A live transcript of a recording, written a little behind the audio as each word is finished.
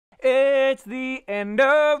It's the end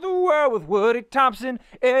of the world with Woody Thompson.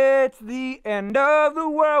 It's the end of the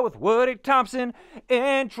world with Woody Thompson.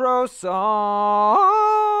 Intro song.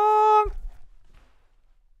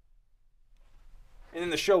 And then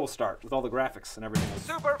the show will start with all the graphics and everything.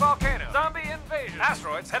 Super volcano, zombie invasion,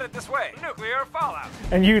 asteroids headed this way, nuclear fallout.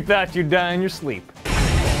 And you thought you'd die in your sleep.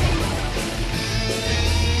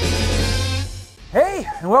 Hey,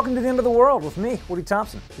 and welcome to the end of the world with me, Woody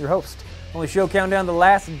Thompson, your host. Only show counting down the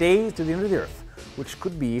last days to the end of the earth, which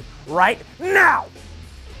could be right now.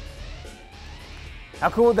 How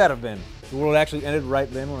cool would that have been? The world actually ended right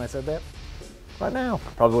then when I said that? Right now.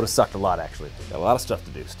 Probably would have sucked a lot, actually. Got a lot of stuff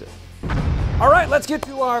to do still. All right, let's get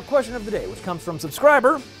to our question of the day, which comes from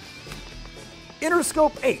subscriber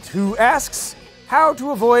Interscope8, who asks, how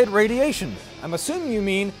to avoid radiation? I'm assuming you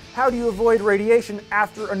mean, how do you avoid radiation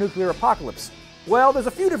after a nuclear apocalypse? Well, there's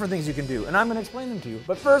a few different things you can do, and I'm going to explain them to you.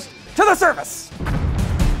 But first, to the surface!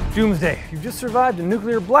 Doomsday. You've just survived a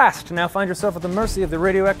nuclear blast. Now find yourself at the mercy of the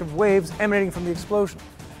radioactive waves emanating from the explosion.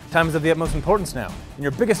 Time is of the utmost importance now, and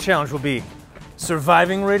your biggest challenge will be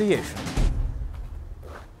surviving radiation.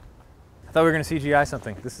 I thought we were going to CGI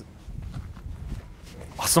something. This is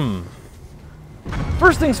awesome.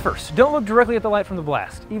 First things first, don't look directly at the light from the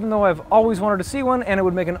blast, even though I've always wanted to see one and it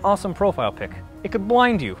would make an awesome profile pic. It could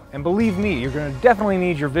blind you, and believe me, you're going to definitely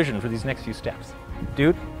need your vision for these next few steps.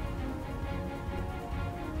 Dude.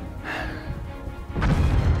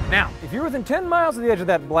 Now, if you're within 10 miles of the edge of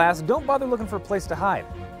that blast, don't bother looking for a place to hide.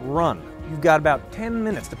 Run. You've got about 10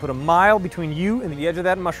 minutes to put a mile between you and the edge of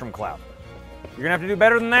that mushroom cloud. You're going to have to do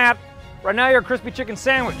better than that. Right now, you're a crispy chicken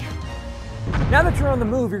sandwich. Now that you're on the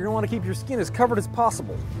move, you're going to want to keep your skin as covered as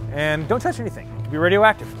possible. And don't touch anything. It could be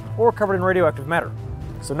radioactive or covered in radioactive matter.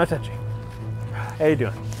 So no touching. How you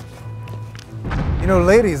doing? You know,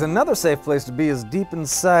 ladies, another safe place to be is deep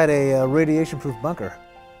inside a radiation-proof bunker.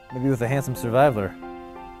 Maybe with a handsome survivor.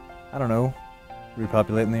 I don't know,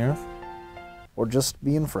 repopulating the Earth? Or just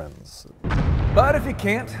being friends. But if you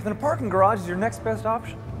can't, then a parking garage is your next best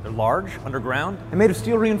option. They're large, underground, and made of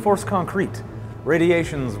steel-reinforced concrete.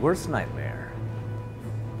 Radiation's worst nightmare.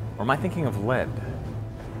 Or am I thinking of lead?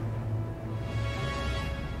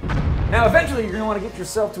 Now, eventually, you're going to want to get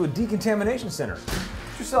yourself to a decontamination center.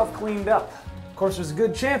 Get yourself cleaned up. Of course, there's a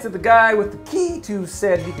good chance that the guy with the key to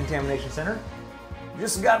said decontamination center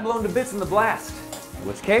just got blown to bits in the blast. In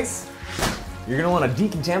which case, you're going to want to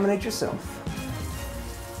decontaminate yourself.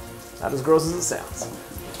 Not as gross as it sounds.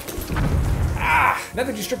 Now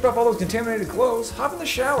that you stripped off all those contaminated clothes, hop in the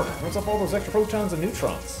shower. Rinse off all those extra protons and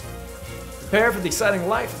neutrons. Prepare for the exciting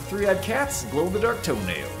life of three-eyed cats and glow-in-the-dark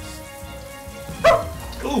toenails.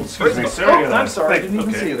 Ooh, excuse me, sir. Oh, I'm sorry, I didn't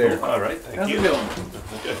even see you there. All right, thank How's you. it going?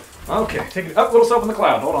 Good. Okay, take it up, little soap in the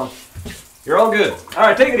cloud. Hold on. You're all good. All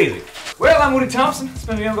right, take it easy. Well, I'm Woody Thompson. It's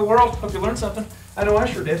been the end of the world. Hope you learned something. I know I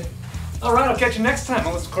sure did. All right, I'll catch you next time.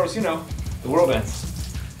 Unless, of course, you know, the world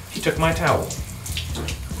ends. He took my towel.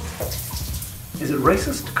 Is it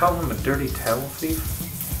racist to call him a dirty towel thief?